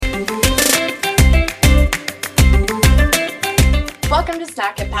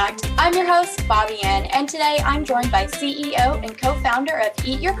Snack Impact. I'm your host, Bobby Ann, and today I'm joined by CEO and co-founder of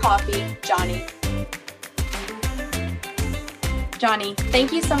Eat Your Coffee, Johnny. Johnny,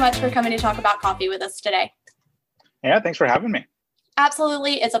 thank you so much for coming to talk about coffee with us today. Yeah, thanks for having me.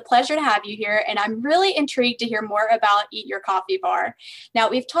 Absolutely. It's a pleasure to have you here, and I'm really intrigued to hear more about Eat Your Coffee Bar. Now,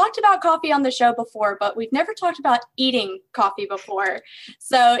 we've talked about coffee on the show before, but we've never talked about eating coffee before.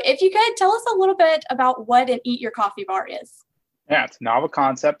 So if you could tell us a little bit about what an Eat Your Coffee Bar is. Yeah, it's a novel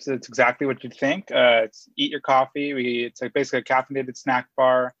concept. It's exactly what you'd think. It's Eat Your Coffee. It's like basically a caffeinated snack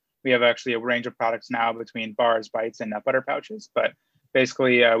bar. We have actually a range of products now between bars, bites, and nut butter pouches. But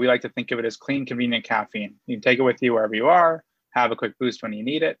basically, we like to think of it as clean, convenient caffeine. You can take it with you wherever you are, have a quick boost when you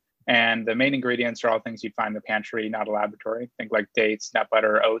need it. And the main ingredients are all things you'd find in the pantry, not a laboratory. Think like dates, nut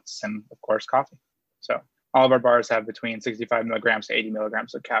butter, oats, and of course, coffee. So all of our bars have between 65 milligrams to 80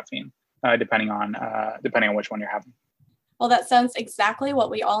 milligrams of caffeine, depending on which one you're having. Well, that sounds exactly what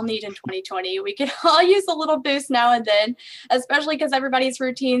we all need in 2020. We could all use a little boost now and then, especially because everybody's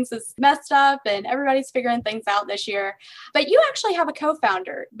routines is messed up and everybody's figuring things out this year. But you actually have a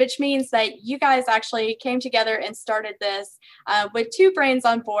co-founder, which means that you guys actually came together and started this with two brains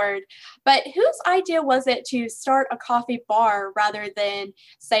on board. But whose idea was it to start a coffee bar rather than,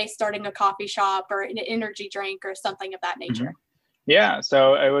 say, starting a coffee shop or an energy drink or something of that nature? Mm-hmm. Yeah,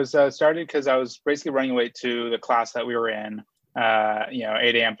 so it was started because I was basically running late to the class that we were in, 8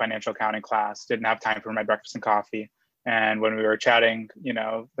 a.m. financial accounting class, didn't have time for my breakfast and coffee. And when we were chatting,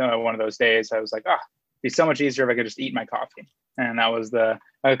 one of those days, I was like, it'd be so much easier if I could just eat my coffee. And that was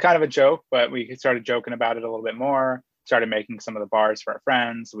kind of a joke, but we started joking about it a little bit more, started making some of the bars for our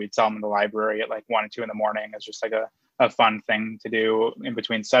friends. We'd sell them in the library at like 1 or 2 in the morning. It's just like a fun thing to do in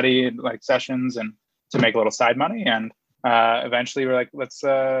between study like sessions and to make a little side money. And eventually we're like, let's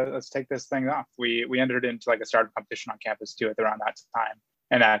take this thing off. We entered into like a startup competition on campus too around that time.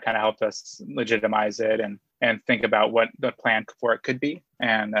 And that kind of helped us legitimize it and think about what the plan for it could be.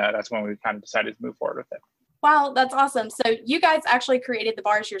 And that's when we kind of decided to move forward with it. Wow, that's awesome. So you guys actually created the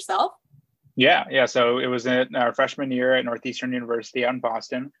bars yourself? Yeah. So it was in our freshman year at Northeastern University out in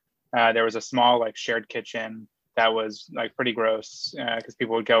Boston. There was a small like shared kitchen that was like pretty gross because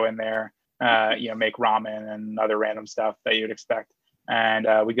people would go in there, make ramen and other random stuff that you'd expect. And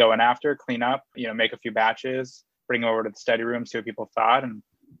we go in after, clean up, make a few batches, bring over to the study room, see what people thought, and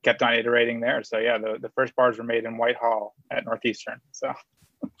kept on iterating there. So yeah, the first bars were made in Whitehall at Northeastern. So.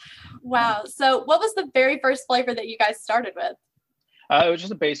 Wow. So what was the very first flavor that you guys started with? It was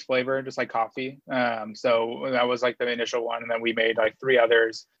just a base flavor, just like coffee. So that was like the initial one. And then we made like 3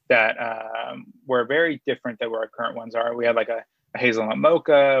 others that were very different than where our current ones are. We had like a hazelnut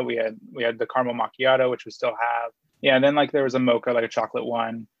mocha. We had the caramel macchiato, which we still have. Yeah, and then like there was a mocha, like a chocolate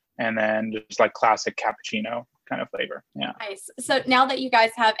one, and then just like classic cappuccino kind of flavor. Yeah. Nice. So now that you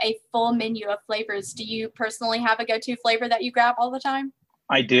guys have a full menu of flavors, do you personally have a go-to flavor that you grab all the time?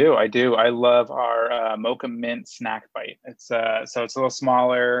 I do. I love our mocha mint snack bite. It's so it's a little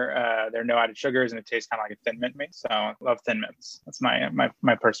smaller. There are no added sugars, and it tastes kind of like a Thin Mint mix. So I love Thin Mints. That's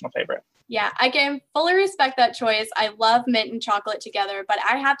my personal favorite. Yeah, I can fully respect that choice. I love mint and chocolate together, but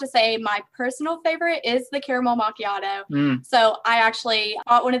I have to say my personal favorite is the caramel macchiato. So I actually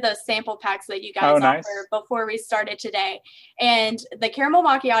bought one of those sample packs that you guys offer before we started today, and the caramel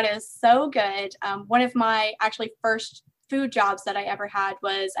macchiato is so good. One of my actually first food jobs that I ever had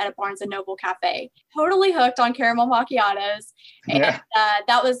was at a Barnes & Noble cafe. Totally hooked on caramel macchiatos. And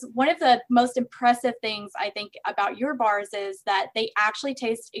that was one of the most impressive things I think about your bars is that they actually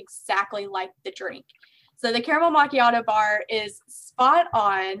taste exactly like the drink. So the caramel macchiato bar is spot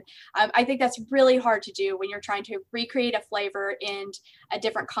on. I think that's really hard to do when you're trying to recreate a flavor in a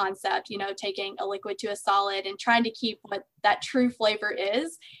different concept, taking a liquid to a solid and trying to keep what that true flavor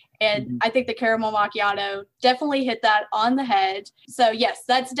is. And I think the caramel macchiato definitely hit that on the head. So yes,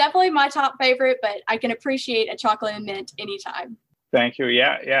 that's definitely my top favorite, but I can appreciate a chocolate and mint anytime. Thank you.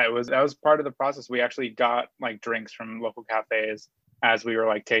 Yeah. That was part of the process. We actually got like drinks from local cafes as we were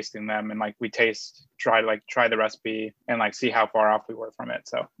like tasting them, and like we try the recipe and like see how far off we were from it.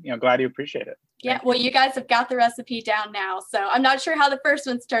 So, glad you appreciate it. Yeah. Well, you guys have got the recipe down now. So I'm not sure how the first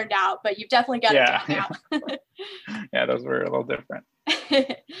one's turned out, but you've definitely got it down now. Yeah, those were a little different.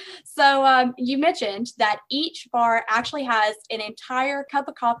 So you mentioned that each bar actually has an entire cup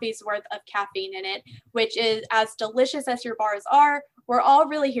of coffee's worth of caffeine in it, which is as delicious as your bars are. We're all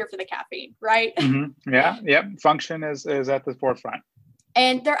really here for the caffeine, right? Mm-hmm. Yeah. Yep. Function is at the forefront.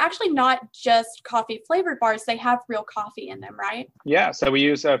 And they're actually not just coffee flavored bars. They have real coffee in them, right? Yeah. So we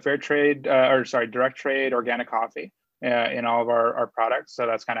use direct trade organic coffee. in all of our products. So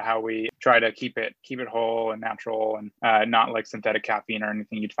that's kind of how we try to keep it whole and natural, and not like synthetic caffeine or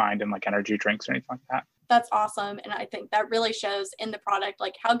anything you'd find in like energy drinks or anything like that. That's awesome. And I think that really shows in the product,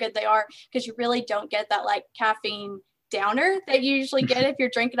 like how good they are, because you really don't get that like caffeine downer that you usually get if you're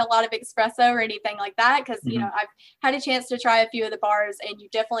drinking a lot of espresso or anything like that. Because, you know, I've had a chance to try a few of the bars, and you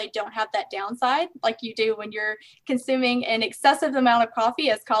definitely don't have that downside like you do when you're consuming an excessive amount of coffee,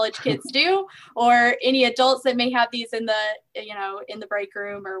 as college kids do, or any adults that may have these in the, you know, in the break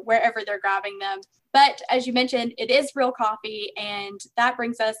room or wherever they're grabbing them. But as you mentioned, it is real coffee, and that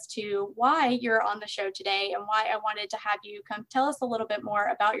brings us to why you're on the show today and why I wanted to have you come tell us a little bit more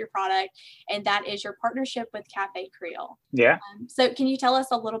about your product, and that is your partnership with Cafe Creole. Yeah. So can you tell us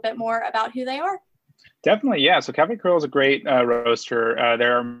a little bit more about who they are? Definitely, yeah. So Cafe Creole is a great roaster.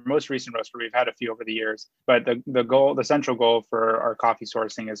 They're our most recent roaster. We've had a few over the years, but the central goal for our coffee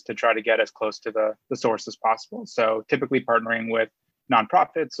sourcing is to try to get as close to the source as possible. So typically partnering with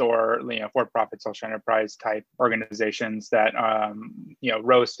nonprofits or, you know, for-profit social enterprise type organizations that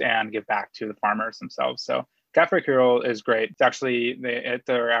roast and give back to the farmers themselves. So Cafe Creole is great. It's actually at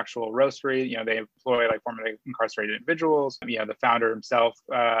their actual roastery. You know, they employ like formerly incarcerated individuals. You know, the founder himself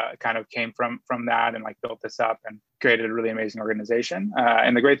kind of came from that and like built this up and created a really amazing organization.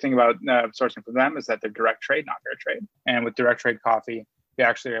 And the great thing about sourcing from them is that they're direct trade, not fair trade. And with direct trade coffee, they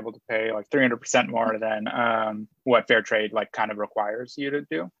actually are able to pay like 300% more than what fair trade like kind of requires you to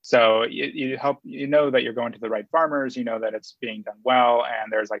do. So you help, you know, that you're going to the right farmers, you know, that it's being done well, and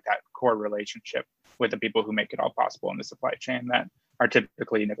there's like that core relationship with the people who make it all possible in the supply chain that are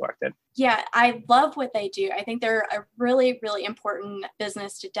typically neglected. Yeah, I love what they do. I think they're a really, really important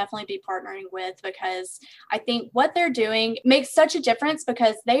business to definitely be partnering with, because I think what they're doing makes such a difference,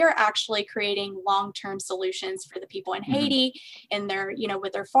 because they are actually creating long-term solutions for the people in Haiti, and their, you know,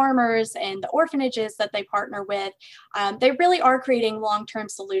 with their farmers and the orphanages that they partner with. They really are creating long-term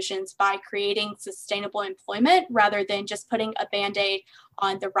solutions by creating sustainable employment rather than just putting a Band-Aid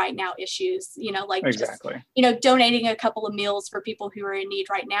on the right now issues, you know, like exactly. Just, you know, donating a couple of meals for people who are in need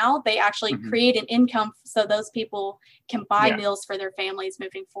right now. They actually create an income so those people can buy meals for their families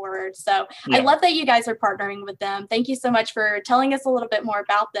moving forward. So I love that you guys are partnering with them. Thank you so much for telling us a little bit more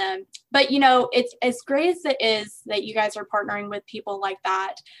about them. But, you know, it's as great as it is that you guys are partnering with people like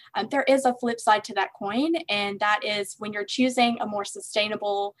that. There is a flip side to that coin. And that is when you're choosing a more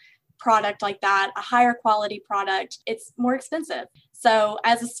sustainable product like that, a higher quality product, it's more expensive. So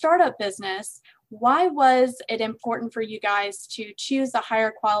as a startup business, why was it important for you guys to choose a higher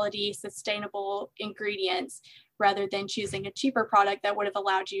quality, sustainable ingredients rather than choosing a cheaper product that would have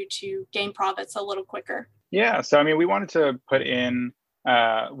allowed you to gain profits a little quicker? Yeah, so I mean, we wanted to put in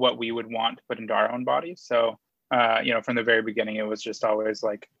what we would want to put into our own bodies. So, you know, from the very beginning, it was just always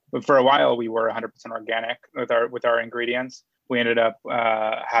like, for a while, we were 100% organic with our ingredients. We ended up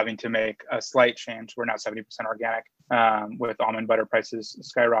having to make a slight change. We're now 70% organic, with almond butter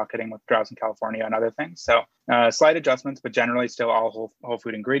prices skyrocketing with droughts in California and other things. So slight adjustments, but generally still all whole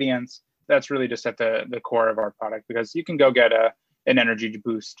food ingredients. That's really just at the core of our product, because you can go get an energy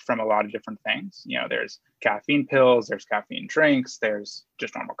boost from a lot of different things. You know, there's caffeine pills, there's caffeine drinks, there's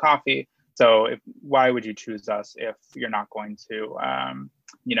just normal coffee. So why would you choose us if you're not going to,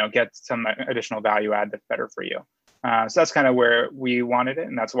 you know, get some additional value add that's better for you? So that's kind of where we wanted it.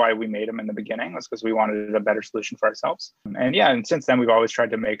 And that's why we made them in the beginning. That's because we wanted a better solution for ourselves. And yeah, and since then, we've always tried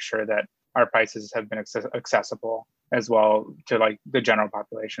to make sure that our prices have been accessible as well to like the general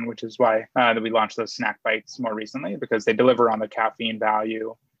population, which is why that we launched those snack bites more recently, because they deliver on the caffeine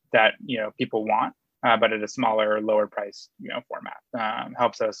value that, you know, people want, but at a smaller, lower price, you know, format.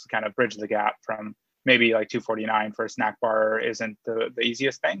 Helps us kind of bridge the gap from maybe like $2.49 for a snack bar isn't the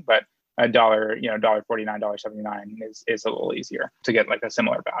easiest thing, but $1, you know, $1.49, $1.79 is a little easier to get like a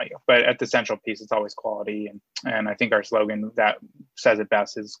similar value. But at the central piece, it's always quality. And I think our slogan that says it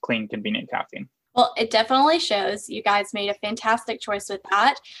best is clean, convenient caffeine. Well, it definitely shows. You guys made a fantastic choice with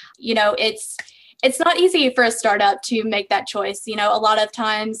that. You know, it's not easy for a startup to make that choice. You know, a lot of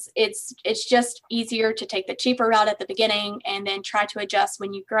times it's just easier to take the cheaper route at the beginning and then try to adjust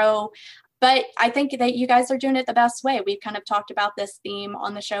when you grow. But I think that you guys are doing it the best way. We've kind of talked about this theme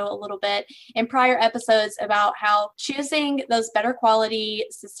on the show a little bit in prior episodes about how choosing those better quality,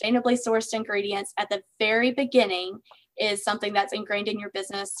 sustainably sourced ingredients at the very beginning is something that's ingrained in your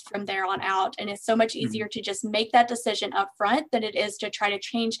business from there on out. And it's so much easier to just make that decision up front than it is to try to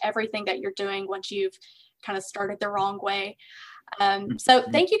change everything that you're doing once you've kind of started the wrong way. So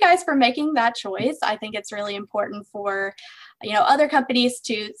thank you guys for making that choice. I think it's really important for, you know, other companies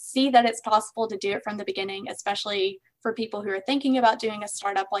to see that it's possible to do it from the beginning, especially for people who are thinking about doing a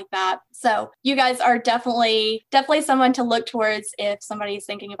startup like that. So you guys are definitely someone to look towards if somebody's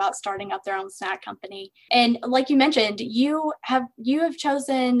thinking about starting up their own snack company. And like you mentioned, you have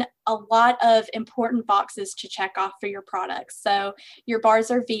chosen a lot of important boxes to check off for your products. So your bars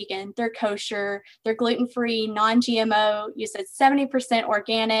are vegan, they're kosher, they're gluten-free, non-GMO, you said 70%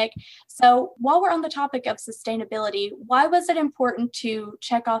 organic. So while we're on the topic of sustainability, why was it important to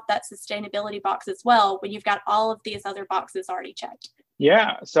check off that sustainability box as well when you've got all of these other boxes already checked?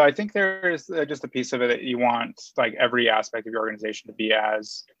 Yeah, so I think there's just a piece of it that you want like every aspect of your organization to be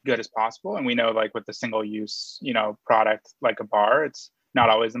as good as possible. And we know like with the single use, product like a bar, it's not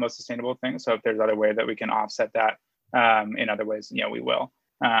always the most sustainable thing. So if there's other way that we can offset that in other ways, we will.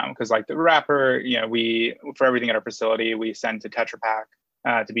 Because like the wrapper, we, for everything at our facility, we send to Tetra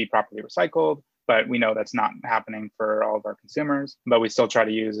Pak to be properly recycled. But we know that's not happening for all of our consumers. But we still try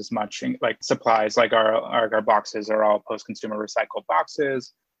to use as much like supplies, like our boxes are all post-consumer recycled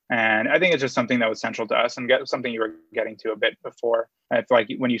boxes. And I think it's just something that was central to us and something you were getting to a bit before. It's like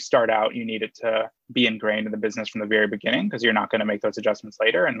when you start out, you need it to be ingrained in the business from the very beginning because you're not going to make those adjustments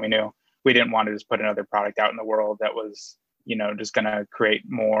later. And we knew we didn't want to just put another product out in the world that was, just going to create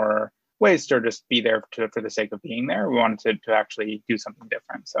more waste or just be there for the sake of being there. We wanted to actually do something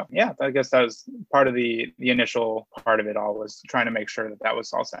different. So yeah, I guess that was part of the initial part of it all, was trying to make sure that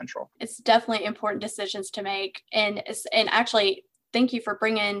was all central. It's definitely important decisions to make. And actually, thank you for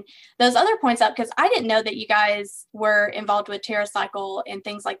bringing those other points up, because I didn't know that you guys were involved with TerraCycle and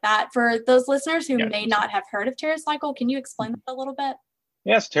things like that. For those listeners who may not have heard of TerraCycle, can you explain that a little bit?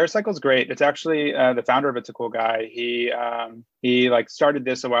 Yes, TerraCycle is great. It's actually the founder of it's a cool guy. He started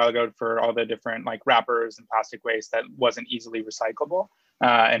this a while ago for all the different like wrappers and plastic waste that wasn't easily recyclable.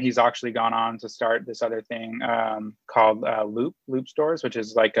 And he's actually gone on to start this other thing called Loop Stores, which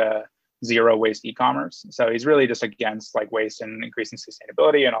is like a zero waste e-commerce. So he's really just against like waste and increasing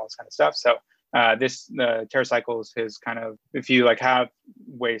sustainability and all this kind of stuff. So the TerraCycle is his kind of, if you like have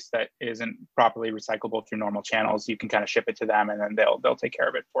waste that isn't properly recyclable through normal channels, you can kind of ship it to them and then they'll take care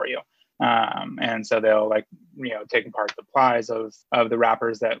of it for you. And so they'll take apart the plies of the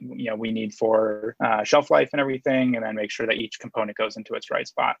wrappers that we need for shelf life and everything, and then make sure that each component goes into its right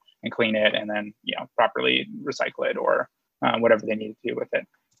spot and clean it, and then properly recycle it or whatever they need to do with it.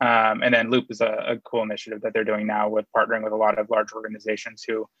 And then Loop is a cool initiative that they're doing now with partnering with a lot of large organizations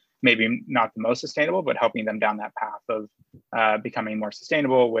who maybe not the most sustainable, but helping them down that path of becoming more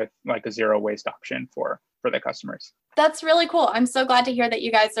sustainable with like a zero waste option for their customers. That's really cool. I'm so glad to hear that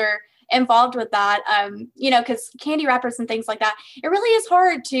you guys are involved with that, because candy wrappers and things like that, it really is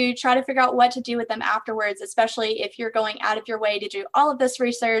hard to try to figure out what to do with them afterwards, especially if you're going out of your way to do all of this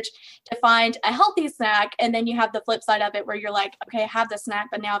research to find a healthy snack. And then you have the flip side of it where you're like, okay, I have the snack,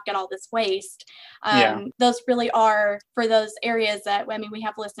 but now I've got all this waste. Those really are for those areas that, we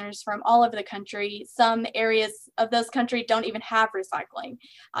have listeners from all over the country. Some areas of those country don't even have recycling.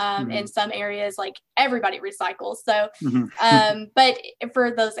 In some areas, like everybody recycles. So, but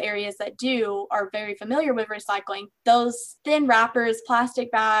for those areas that are very familiar with recycling, those thin wrappers,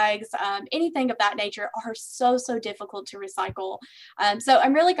 plastic bags, anything of that nature are so difficult to recycle. So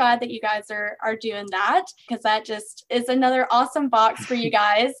I'm really glad that you guys are doing that, because that just is another awesome box for you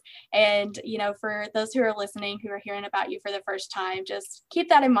guys. And, for those who are listening, who are hearing about you for the first time, just keep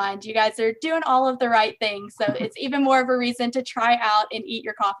that in mind. You guys are doing all of the right things. So it's even more of a reason to try out and eat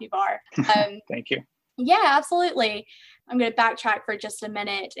your coffee bar. Thank you. Yeah, absolutely. I'm going to backtrack for just a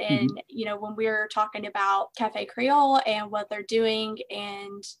minute. And, when we're talking about Cafe Creole and what they're doing,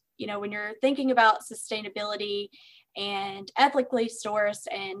 and, when you're thinking about sustainability and ethically sourced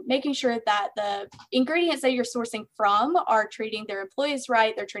and making sure that the ingredients that you're sourcing from are treating their employees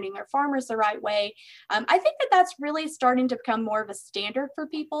right, they're treating their farmers the right way. I think that that's really starting to become more of a standard for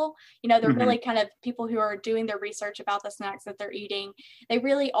people. They're really kind of people who are doing their research about the snacks that they're eating. They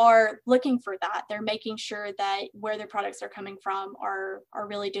really are looking for that. They're making sure that where their products are coming from are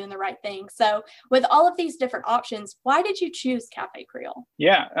really doing the right thing. So with all of these different options, why did you choose Cafe Creole?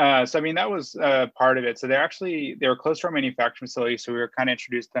 Yeah, so that was part of it. So they were close to our manufacturing facility, so we were kind of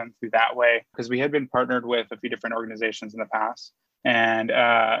introduced them through that way, because we had been partnered with a few different organizations in the past, and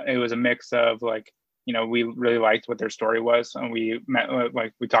it was a mix of we really liked what their story was, and we met,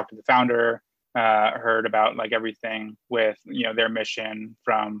 we talked to the founder, heard about everything with their mission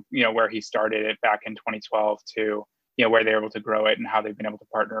from where he started it back in 2012 to where they were able to grow it and how they've been able to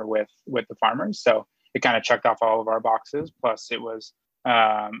partner with the farmers. So it kind of checked off all of our boxes. Plus it was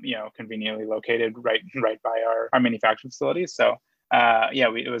conveniently located right by our manufacturing facilities. So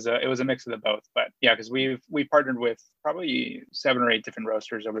it was a mix of the both. But yeah, because we partnered with probably 7 or 8 different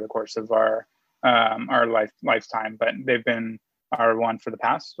roasters over the course of our our lifetime, but they've been our one for the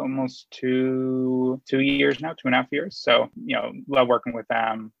past almost 2 years now, 2.5 years. So, love working with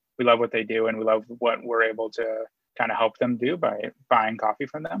them. We love what they do, and we love what we're able to kind of help them do by buying coffee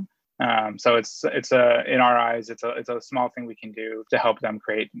from them. So it's in our eyes, it's a small thing we can do to help them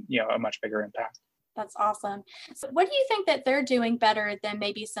create, a much bigger impact. That's awesome. So what do you think that they're doing better than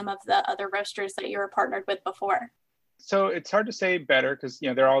maybe some of the other roasters that you were partnered with before? So it's hard to say better because,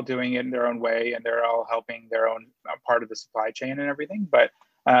 they're all doing it in their own way and they're all helping their own part of the supply chain and everything. But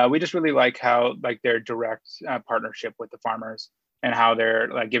we just really like how their direct partnership with the farmers and how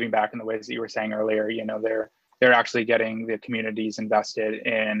they're giving back in the ways that you were saying earlier. They're actually getting the communities invested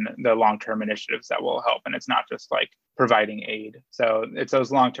in the long-term initiatives that will help. And it's not just providing aid. So it's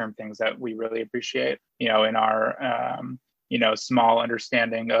those long-term things that we really appreciate, in our, small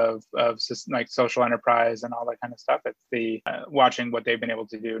understanding of social enterprise and all that kind of stuff. It's the watching what they've been able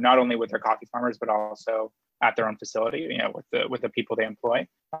to do, not only with their coffee farmers, but also at their own facility, with the people they employ.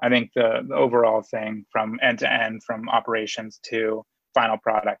 I think the overall thing from end to end, from operations to final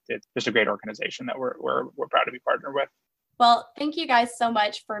product, it's just a great organization that we're proud to be partnered with. Well, thank you guys so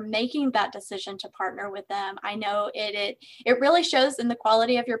much for making that decision to partner with them. I know it really shows in the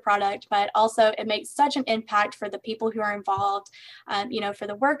quality of your product, but also it makes such an impact for the people who are involved, for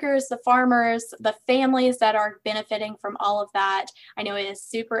the workers, the farmers, the families that are benefiting from all of that. I know it is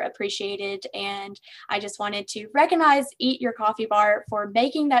super appreciated. And I just wanted to recognize Eat Your Coffee Bar for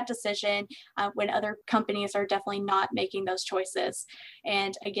making that decision when other companies are definitely not making those choices.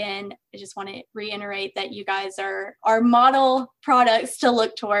 And again, I just want to reiterate that you guys are model products to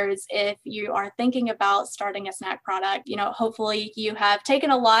look towards if you are thinking about starting a snack product. Hopefully you have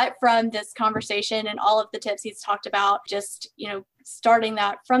taken a lot from this conversation and all of the tips he's talked about, just, starting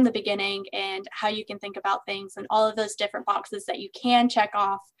that from the beginning and how you can think about things and all of those different boxes that you can check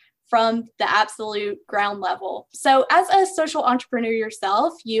off from the absolute ground level. So as a social entrepreneur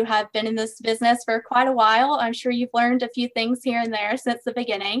yourself, you have been in this business for quite a while. I'm sure you've learned a few things here and there since the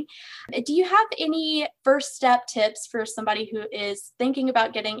beginning. Do you have any first step tips for somebody who is thinking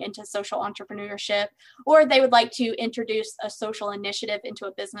about getting into social entrepreneurship, or they would like to introduce a social initiative into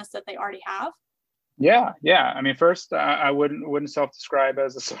a business that they already have? Yeah. I mean, first, I wouldn't self-describe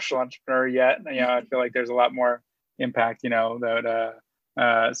as a social entrepreneur yet. I feel like there's a lot more impact, that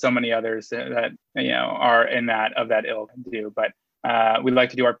so many others that are in that ilk do, but we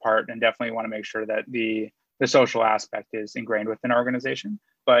like to do our part and definitely want to make sure that the social aspect is ingrained within our organization.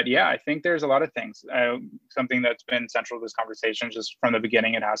 But yeah, I think there's a lot of things. Something that's been central to this conversation, just from the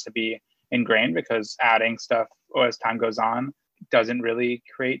beginning, it has to be ingrained, because adding stuff as time goes on doesn't really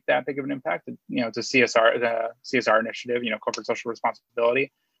create that big of an impact. It's a CSR initiative, corporate social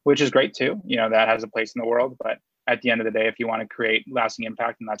responsibility, which is great too. That has a place in the world, but at the end of the day, if you want to create lasting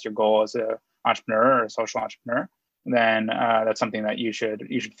impact and that's your goal as an entrepreneur or a social entrepreneur, then that's something that you should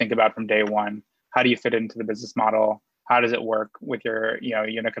think about from day one. How do you fit into the business model? How does it work with your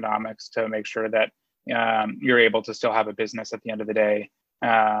unit economics to make sure that you're able to still have a business at the end of the day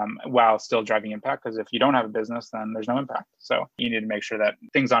while still driving impact? Because if you don't have a business, then there's no impact. So you need to make sure that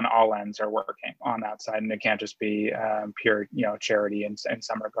things on all ends are working on that side, and it can't just be pure charity in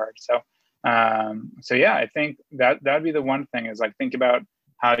some regard. So yeah, I think that'd be the one thing, is think about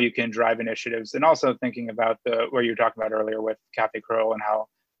how you can drive initiatives, and also thinking about where you were talking about earlier with Cafe Crow and how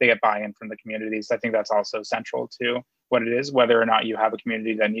they get buy-in from the communities. I think that's also central to what it is, whether or not you have a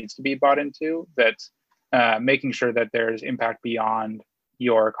community that needs to be bought into, that's making sure that there's impact beyond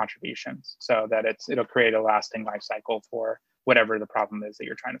your contributions, so that it'll create a lasting life cycle for whatever the problem is that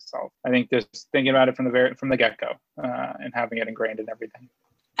you're trying to solve. I think just thinking about it from the get-go and having it ingrained in everything.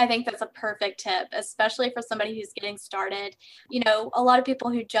 I think that's a perfect tip, especially for somebody who's getting started. A lot of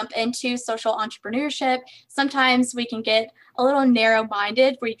people who jump into social entrepreneurship, sometimes we can get a little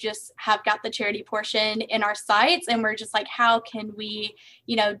narrow-minded. We just have got the charity portion in our sights, and we're just like, how can we,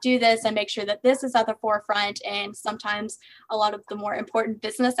 do this and make sure that this is at the forefront? And sometimes a lot of the more important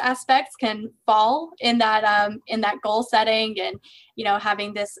business aspects can fall in that goal setting and,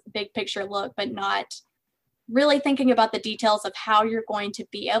 having this big picture look, but not really thinking about the details of how you're going to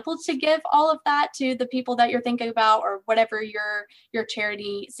be able to give all of that to the people that you're thinking about, or whatever your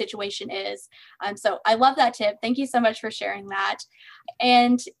charity situation is. So I love that tip. Thank you so much for sharing that.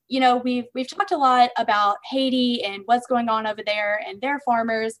 And, we've talked a lot about Haiti and what's going on over there and their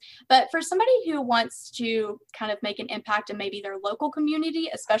farmers, but for somebody who wants to kind of make an impact in maybe their local community,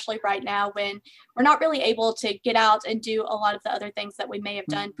 especially right now when we're not really able to get out and do a lot of the other things that we may have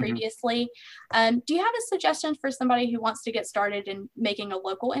done previously, do you have a suggestion for somebody who wants to get started in making a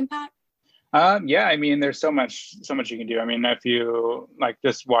local impact? Yeah, I mean, there's so much you can do. I mean, if you like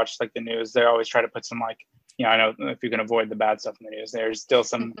just watch like the news, they always try to put some like, I know if you can avoid the bad stuff in the news, there's still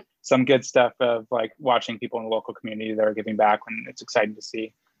some good stuff of like watching people in the local community that are giving back, when it's exciting to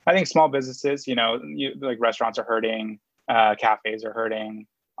see. I think small businesses, like restaurants are hurting, cafes are hurting,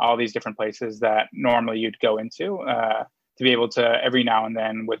 all these different places that normally you'd go into, to be able to every now and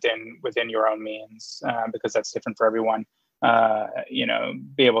then within your own means, because that's different for everyone,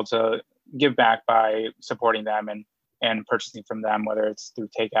 be able to give back by supporting them and purchasing from them, whether it's through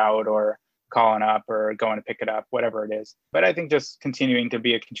takeout or calling up or going to pick it up, whatever it is. But I think just continuing to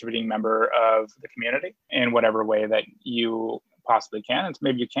be a contributing member of the community in whatever way that you possibly can. And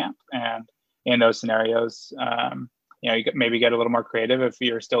maybe you can't. And in those scenarios, you maybe get a little more creative if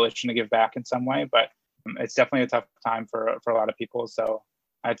you're still itching to give back in some way. But it's definitely a tough time for a lot of people. So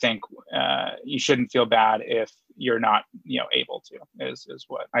I think you shouldn't feel bad if you're not, able to, is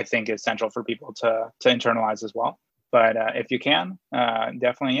what I think is essential for people to internalize as well. But if you can,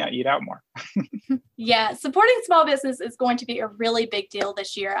 definitely, eat out more. Yeah, supporting small business is going to be a really big deal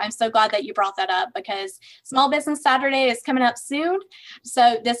this year. I'm so glad that you brought that up, because Small Business Saturday is coming up soon.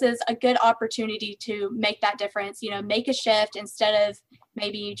 So this is a good opportunity to make that difference, make a shift. Instead of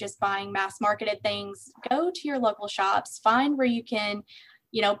maybe just buying mass marketed things, go to your local shops, find where you can,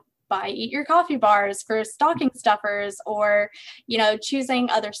 buy Eat Your Coffee bars for stocking stuffers, or, choosing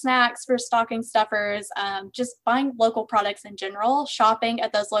other snacks for stocking stuffers, just buying local products in general, shopping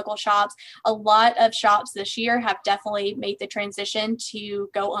at those local shops. A lot of shops this year have definitely made the transition to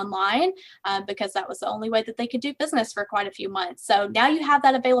go online, because that was the only way that they could do business for quite a few months. So now you have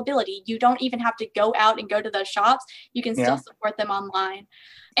that availability. You don't even have to go out and go to those shops. You can still support them online.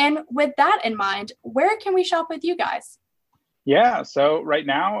 And with that in mind, where can we shop with you guys? Yeah, so right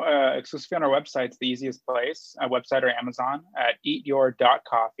now, exclusively on our website, it's the easiest place, website or Amazon at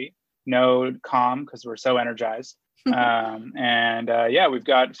eatyour.coffee. No com, because we're so energized. We've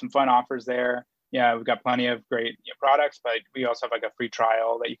got some fun offers there. Yeah, we've got plenty of great products, but we also have like a free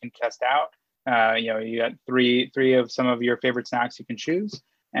trial that you can test out. You got three of some of your favorite snacks you can choose,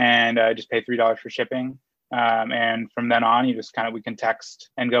 and just pay $3 for shipping. And from then on, we can text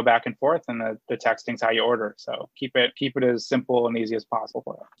and go back and forth, and the texting's how you order. So keep it as simple and easy as possible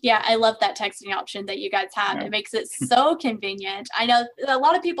for you. Yeah, I love that texting option that you guys have. Yeah. It makes it so convenient. I know a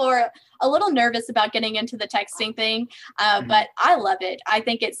lot of people are a little nervous about getting into the texting thing, but I love it. I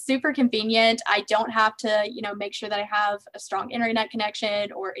think it's super convenient. I don't have to, make sure that I have a strong internet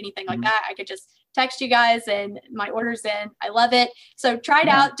connection or anything like that. I could just text you guys and my order's in. I love it. So try it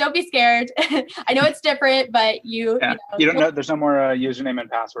out. Don't be scared. I know it's different, but you don't know. There's no more username and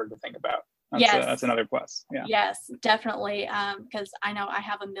password to think about. That's another plus. Yeah. Yes, definitely. Because I know I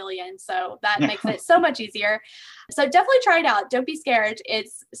have a million, so that makes it so much easier. So definitely try it out. Don't be scared.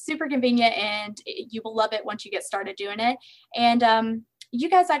 It's super convenient, and you will love it once you get started doing it. And you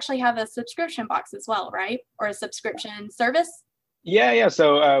guys actually have a subscription box as well, right? Or a subscription service? Yeah.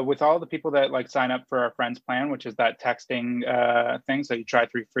 So with all the people that sign up for our Friends plan, which is that texting thing, so you try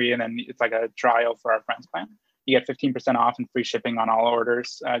 3 free, and then it's like a trial for our Friends plan. You get 15% off and free shipping on all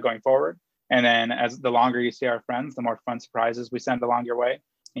orders going forward. And then as the longer you stay our friends, the more fun surprises we send along your way.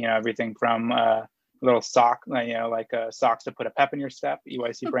 Everything from little sock, socks to put a pep in your step,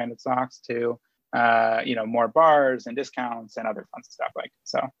 EYC branded socks, to more bars and discounts and other fun stuff.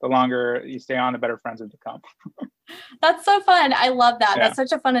 So the longer you stay on, the better friends have become. That's so fun. I love that. Yeah. That's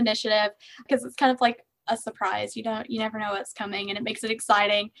such a fun initiative, because it's kind of like a surprise. You never know what's coming, and it makes it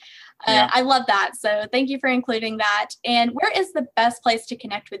exciting. I love that. So thank you for including that. And where is the best place to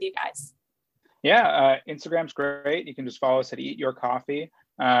connect with you guys? Yeah, Instagram's great. You can just follow us at Eat Your Coffee.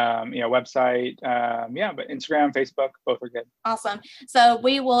 Website, but Instagram, Facebook, both are good. Awesome. So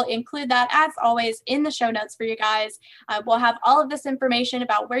we will include that, as always, in the show notes for you guys. We'll have all of this information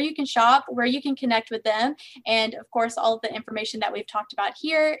about where you can shop, where you can connect with them, and of course, all of the information that we've talked about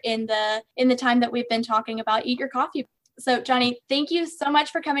here in the time that we've been talking about Eat Your Coffee. So Johnny, thank you so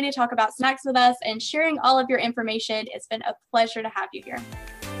much for coming to talk about snacks with us and sharing all of your information. It's been a pleasure to have you here.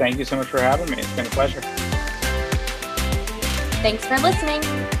 Thank you so much for having me. It's been a pleasure. Thanks for listening.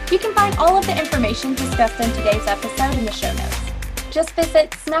 You can find all of the information discussed in today's episode in the show notes. Just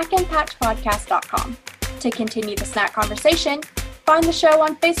visit snackimpactpodcast.com. To continue the snack conversation, find the show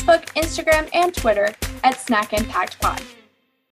on Facebook, Instagram, and Twitter at Snack Impact Pod.